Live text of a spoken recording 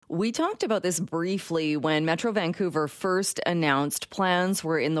We talked about this briefly when Metro Vancouver first announced plans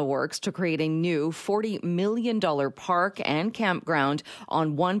were in the works to create a new $40 million park and campground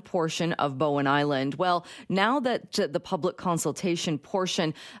on one portion of Bowen Island. Well, now that the public consultation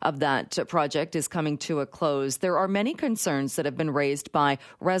portion of that project is coming to a close, there are many concerns that have been raised by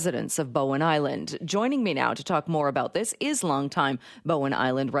residents of Bowen Island. Joining me now to talk more about this is longtime Bowen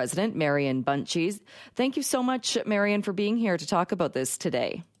Island resident Marian Bantjes. Thank you so much, Marian, for being here to talk about this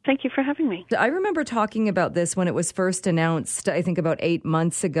today. Thank you for having me. I remember talking about this when it was first announced, I think about 8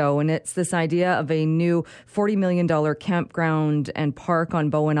 months ago, and it's this idea of a new $40 million campground and park on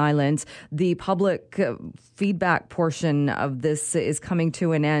Bowen Island. The public feedback portion of this is coming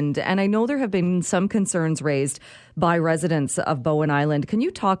to an end, and I know there have been some concerns raised by residents of Bowen Island. Can you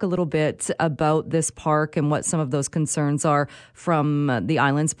talk a little bit about this park and what some of those concerns are from the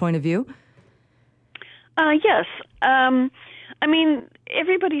island's point of view? Yes.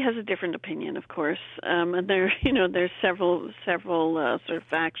 Everybody has a different opinion, of course, and there's several sort of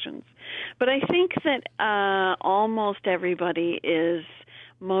factions. But I think that almost everybody is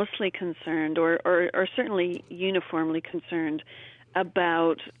mostly concerned, or certainly uniformly concerned,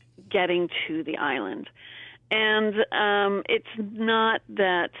 about getting to the island. And it's not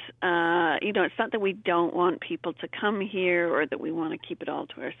that it's not that we don't want people to come here or that we want to keep it all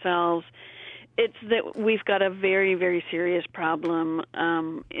to ourselves. It's that we've got a very, very serious problem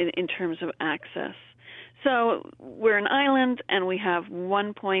in terms of access. So we're an island, and we have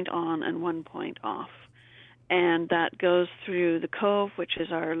 1 point on and 1 point off. And that goes through the Cove, which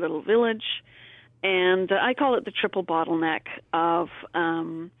is our little village. And I call it the triple bottleneck of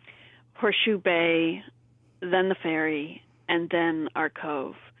Horseshoe Bay, then the ferry, and then our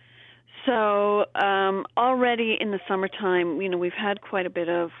Cove. So already in the summertime, we've had quite a bit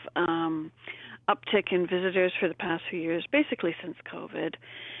of uptick in visitors for the past few years, basically since COVID.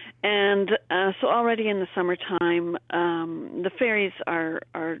 And so already in the summertime, the ferries are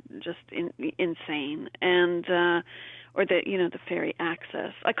just insane, and or the ferry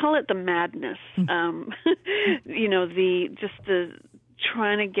access. I call it the madness. The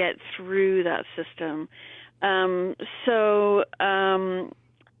trying to get through that system.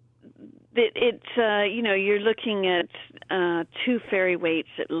 You're looking at 2 ferry waits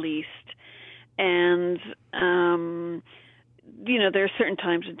at least. And, there are certain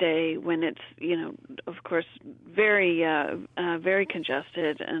times of day when it's, of course, very, very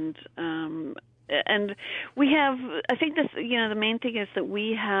congested. And we have, I think this, the main thing is that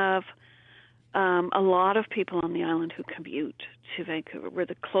we have a lot of people on the island who commute to Vancouver. We're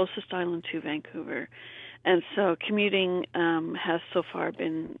the closest island to Vancouver. And so commuting has so far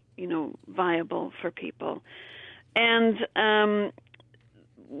been, viable for people. And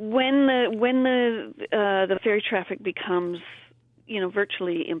when the ferry traffic becomes,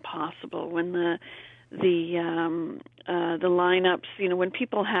 virtually impossible, when the lineups, when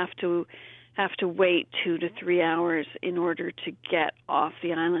people have to wait 2 to 3 hours in order to get off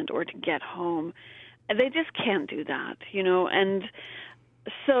the island or to get home, they just can't do that, And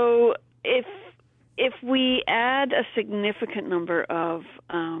so if we add a significant number of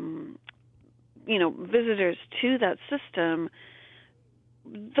visitors to that system,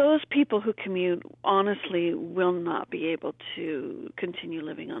 those people who commute honestly will not be able to continue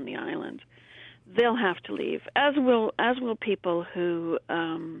living on the island. They'll have to leave, as will people who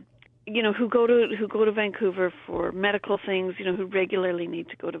who go to Vancouver for medical things, who regularly need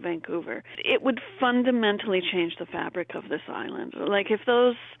to go to Vancouver. It would fundamentally change the fabric of this island. Like if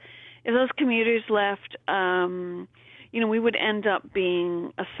those commuters left, we would end up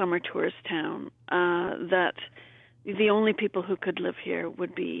being a summer tourist town that the only people who could live here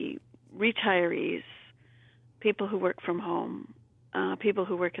would be retirees, people who work from home, people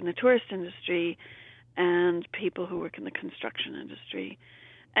who work in the tourist industry, and people who work in the construction industry.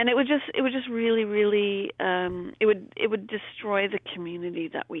 And it would just really, really, it would destroy the community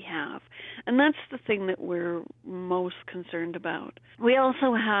that we have. And that's the thing that we're most concerned about. We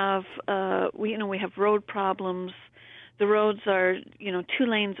also have, we have road problems. The roads are, 2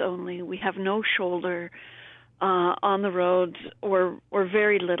 lanes only. We have no shoulder on the roads, or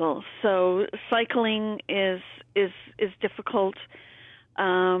very little. So cycling is difficult.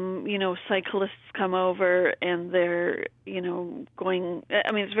 Cyclists come over and they're, going,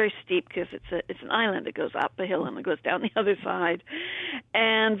 it's very steep because it's an island. It goes up a hill and it goes down the other side.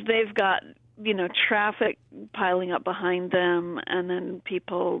 And they've got, traffic piling up behind them, and then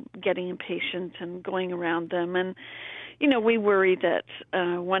people getting impatient and going around them. And, we worry that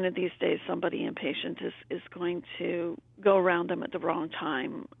one of these days somebody impatient is going to go around them at the wrong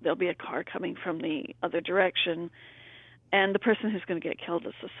time. There'll be a car coming from the other direction, and the person who's going to get killed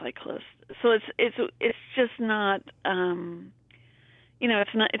is the cyclist. So it's just not.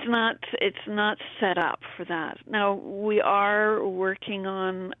 It's not set up for that. Now, we are working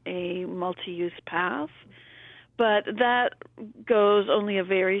on a multi-use path, but that goes only a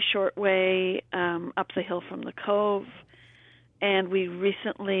very short way up the hill from the cove. And we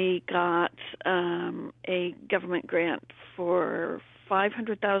recently got a government grant for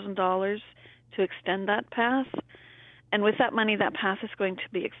 $500,000 to extend that path. And with that money, that path is going to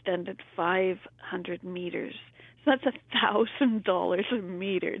be extended 500 meters. So that's $1,000 a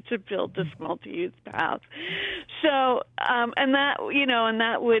meter to build this multi-use path. So, and that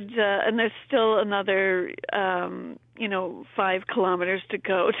would, and there's still another, 5 kilometers to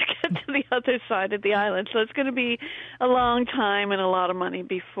go to get to the other side of the island. So it's going to be a long time and a lot of money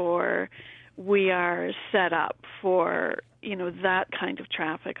before we are set up for, that kind of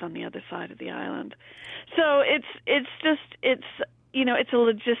traffic on the other side of the island. So it's a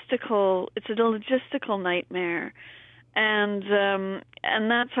logistical nightmare, and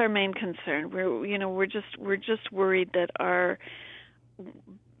that's our main concern. We're just worried that our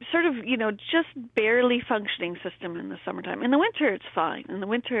sort of just barely functioning system in the summertime. In the winter, it's fine. In the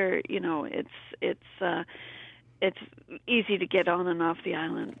winter, it's easy to get on and off the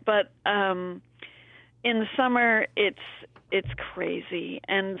island, but in the summer, it's crazy,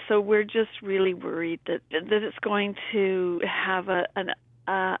 and so we're just really worried that it's going to have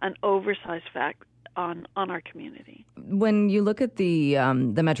an oversized effect on our community. When you look at the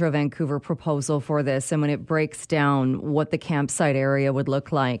Metro Vancouver proposal for this, and when it breaks down what the campsite area would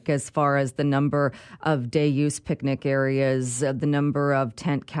look like as far as the number of day-use picnic areas, the number of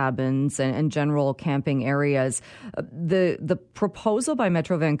tent cabins and general camping areas, the proposal by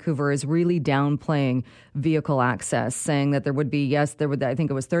Metro Vancouver is really downplaying vehicle access, saying that there would be, I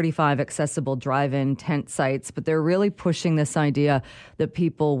think it was 35 accessible drive-in tent sites, but they're really pushing this idea that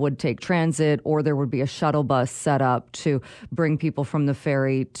people would take transit or there would be a shuttle bus set up to bring people from the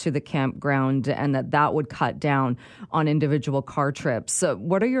ferry to the campground, and that would cut down on individual car trips. So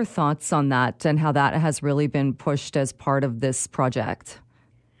what are your thoughts on that and how that has really been pushed as part of this project?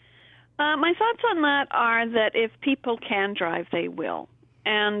 My thoughts on that are that if people can drive, they will.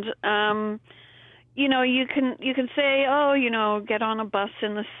 And you can say, get on a bus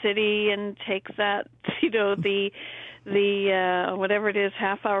in the city and take that, the whatever it is,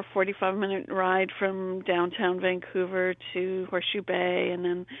 half-hour, 45-minute ride from downtown Vancouver to Horseshoe Bay, and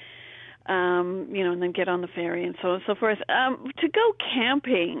then, and then get on the ferry and so on and so forth. To go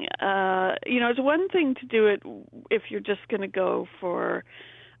camping, it's one thing to do it if you're just going to go for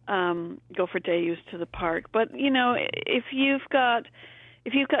day use to the park. But if you've got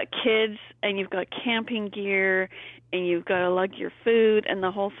kids and you've got camping gear and you've got to lug your food and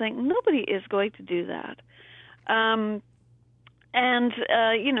the whole thing, nobody is going to do that.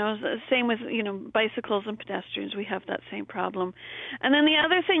 Same with, bicycles and pedestrians. We have that same problem. And then the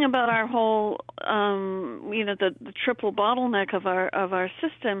other thing about our whole, the triple bottleneck of our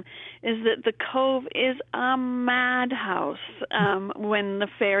system is that the cove is a madhouse, when the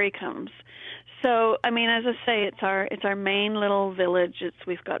ferry comes. So, as I say, it's our main little village.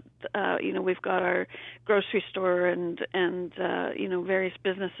 We've got our grocery store and various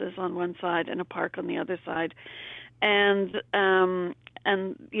businesses on one side and a park on the other side, and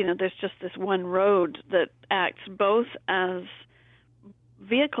there's just this one road that acts both as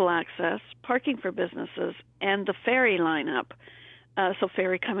vehicle access, parking for businesses, and the ferry lineup. So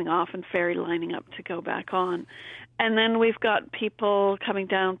ferry coming off and ferry lining up to go back on. And then we've got people coming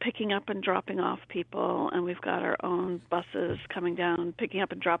down, picking up and dropping off people, and we've got our own buses coming down, picking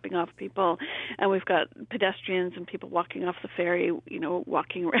up and dropping off people, and we've got pedestrians and people walking off the ferry,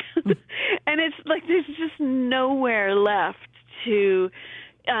 walking around. And it's like there's just nowhere left to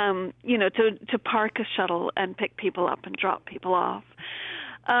park a shuttle and pick people up and drop people off.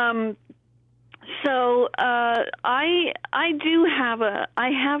 So I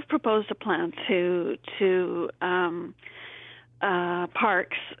have proposed a plan to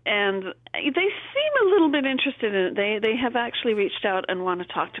parks, and they seem a little bit interested in it. They have actually reached out and want to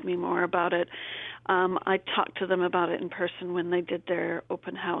talk to me more about it. I talked to them about it in person when they did their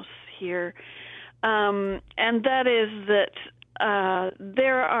open house here, and that is that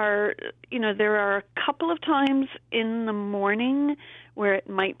there are a couple of times in the morning where it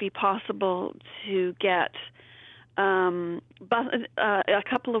might be possible to get a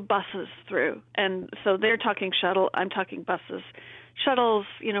couple of buses through, and so they're talking shuttle. I'm talking buses. Shuttles,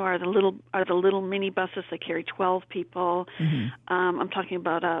 are the little mini buses that carry 12 people. Mm-hmm. I'm talking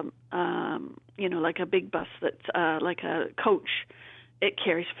about like a big bus that's like a coach. It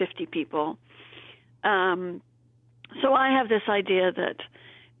carries 50 people. So I have this idea that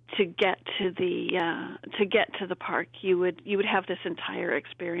to get to the park, you would have this entire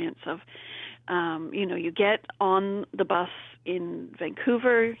experience of, you get on the bus in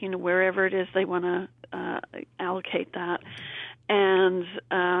Vancouver, wherever it is they want to allocate that, and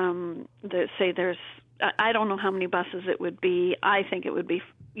there's I don't know how many buses it would be. I think it would be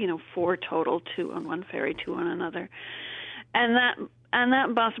 4 total, 2 on one ferry, 2 on another, and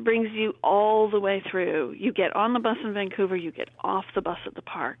that bus brings you all the way through. You get on the bus in Vancouver, you get off the bus at the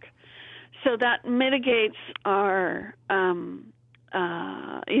park. So that mitigates our,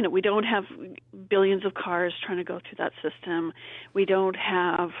 we don't have billions of cars trying to go through that system. We don't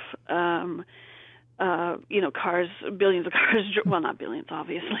have, billions of cars, well, not billions,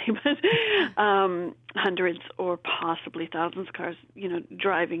 obviously, but hundreds or possibly thousands of cars,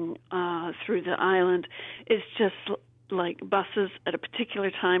 driving through the island. It's just like buses at a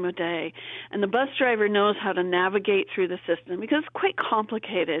particular time of day. And the bus driver knows how to navigate through the system, because it's quite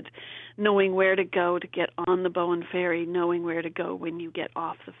complicated knowing where to go to get on the Bowen ferry, knowing where to go when you get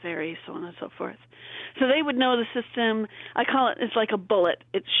off the ferry, so on and so forth. So they would know the system. I call it's like a bullet.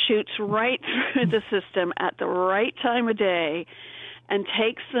 It shoots right through the system at the right time of day and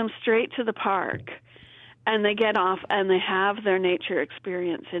takes them straight to the park. And they get off and they have their nature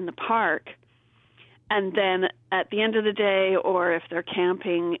experience in the park. And then at the end of the day, or if they're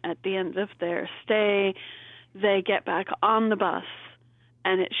camping at the end of their stay, they get back on the bus,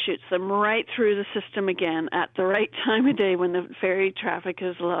 and it shoots them right through the system again at the right time of day when the ferry traffic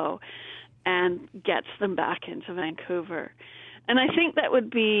is low, and gets them back into Vancouver. And I think that would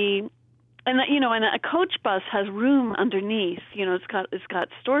be, and a coach bus has room underneath. It's got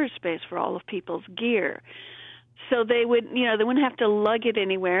storage space for all of people's gear. So they wouldn't have to lug it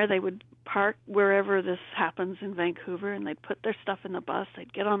anywhere. They would park wherever this happens in Vancouver, and they'd put their stuff in the bus.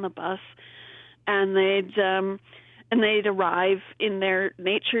 They'd get on the bus, and they'd arrive in their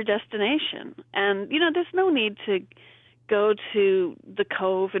nature destination. And there's no need to go to the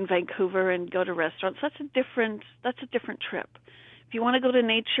Cove in Vancouver and go to restaurants. That's a different trip. If you want to go to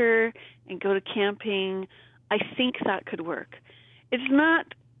nature and go to camping, I think that could work. It's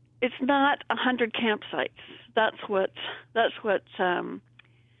not 100 campsites. That's what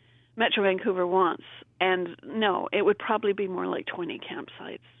Metro Vancouver wants. And no, it would probably be more like 20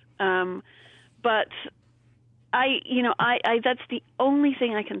 campsites. But I that's the only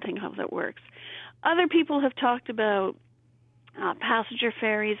thing I can think of that works. Other people have talked about passenger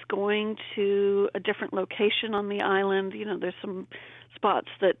ferries going to a different location on the island. There's some spots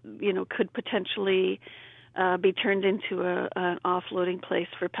that could potentially be turned into an offloading place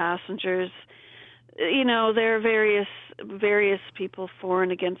for passengers. There are various people for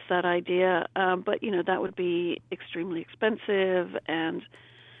and against that idea, but that would be extremely expensive, and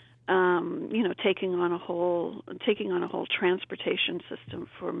taking on a whole transportation system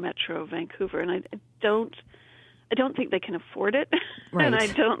for Metro Vancouver, and I don't think they can afford it, right. And I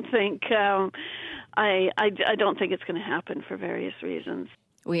don't think I don't think it's going to happen for various reasons.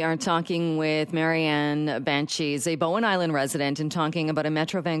 We are talking with Marian Bantjes, a Bowen Island resident, and talking about a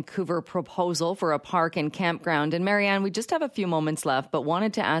Metro Vancouver proposal for a park and campground. And Marianne, we just have a few moments left, but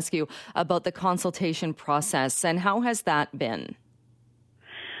wanted to ask you about the consultation process, and how has that been?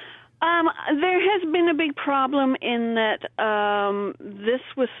 There has been a big problem in that this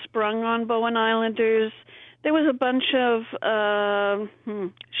was sprung on Bowen Islanders. There was a bunch of,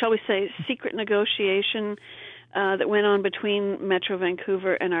 shall we say, secret negotiation that went on between Metro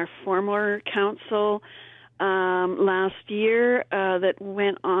Vancouver and our former council last year that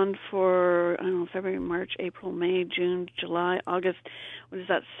went on for, February, March, April, May, June, July, August. What is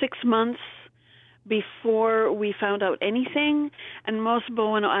that, 6 months before we found out anything. And most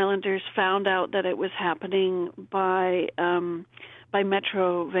Bowen Islanders found out that it was happening by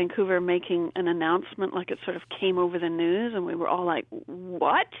Metro Vancouver making an announcement, like it sort of came over the news, and we were all like,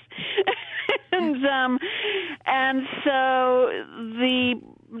 what? And so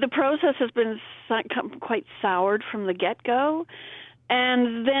the process has been quite soured from the get-go.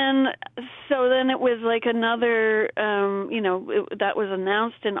 And then it was like another, that was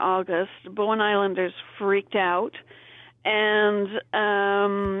announced in August. Bowen Islanders freaked out. And,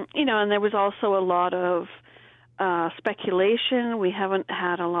 and there was also a lot of speculation. We haven't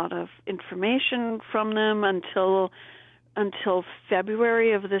had a lot of information from them until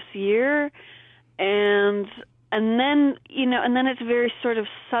February of this year. And then it's very sort of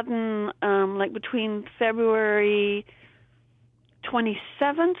sudden, like between February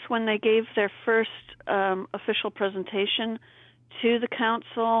 27th, when they gave their first official presentation to the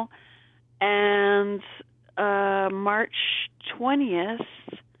council, and March 20th.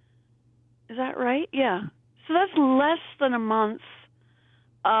 Is that right? Yeah. So that's less than a month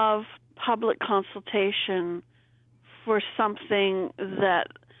of public consultation for something that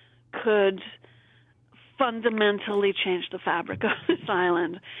could fundamentally change the fabric of this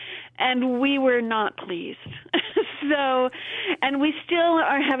island. And we were not pleased. And we still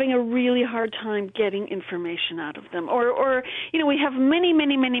are having a really hard time getting information out of them. Or we have many,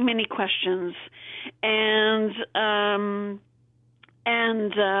 many, many, many questions, and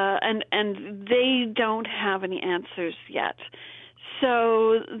they don't have any answers yet.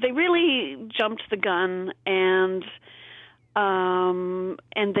 So they really jumped the gun, and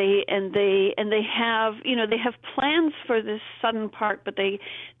they have plans for this sudden part, but they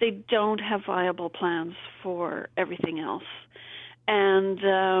don't have viable plans for everything else. And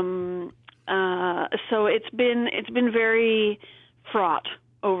so it's been very fraught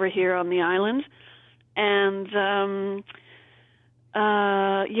over here on the island, and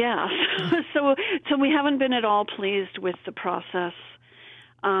so we haven't been at all pleased with the process.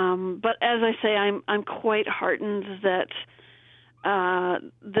 But as I say, I'm quite heartened that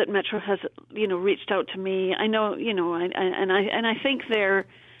Metro has reached out to me. I know, I think they're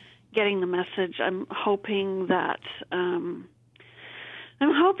getting the message. I'm hoping that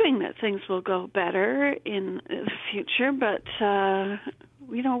things will go better in the future, but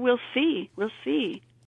we'll see.